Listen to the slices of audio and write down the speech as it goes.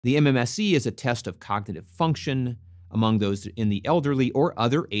The MMSE is a test of cognitive function among those in the elderly or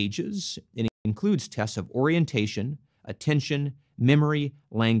other ages. It includes tests of orientation, attention, memory,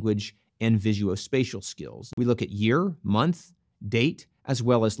 language, and visuospatial skills. We look at year, month, date, as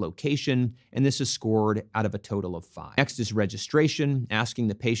well as location, and this is scored out of a total of 5. Next is registration, asking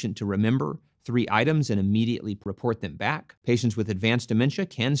the patient to remember 3 items and immediately report them back. Patients with advanced dementia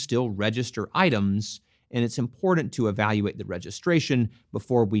can still register items, and it's important to evaluate the registration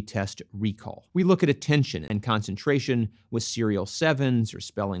before we test recall. We look at attention and concentration with serial 7s or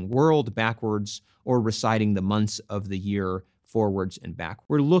spelling world backwards or reciting the months of the year forwards and back.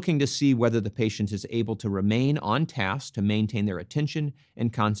 We're looking to see whether the patient is able to remain on task to maintain their attention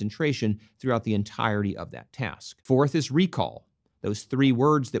and concentration throughout the entirety of that task. Fourth is recall. Those 3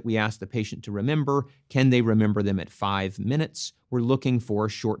 words that we ask the patient to remember, can they remember them at 5 minutes? We're looking for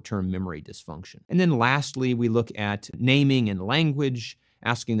short-term memory dysfunction. And then lastly, we look at naming and language,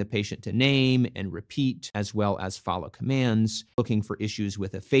 asking the patient to name and repeat, as well as follow commands, looking for issues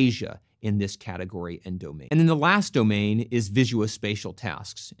with aphasia in this category and domain. And then the last domain is visuospatial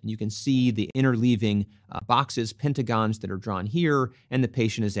tasks. And you can see the interleaving boxes, pentagons that are drawn here, and the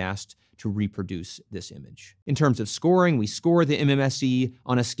patient is asked to reproduce this image. In terms of scoring, we score the MMSE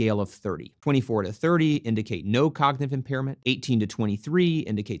on a scale of 30. 24 to 30 indicate no cognitive impairment. 18 to 23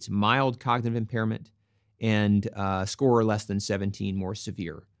 indicates mild cognitive impairment. And score less than 17, more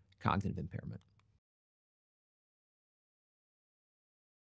severe cognitive impairment.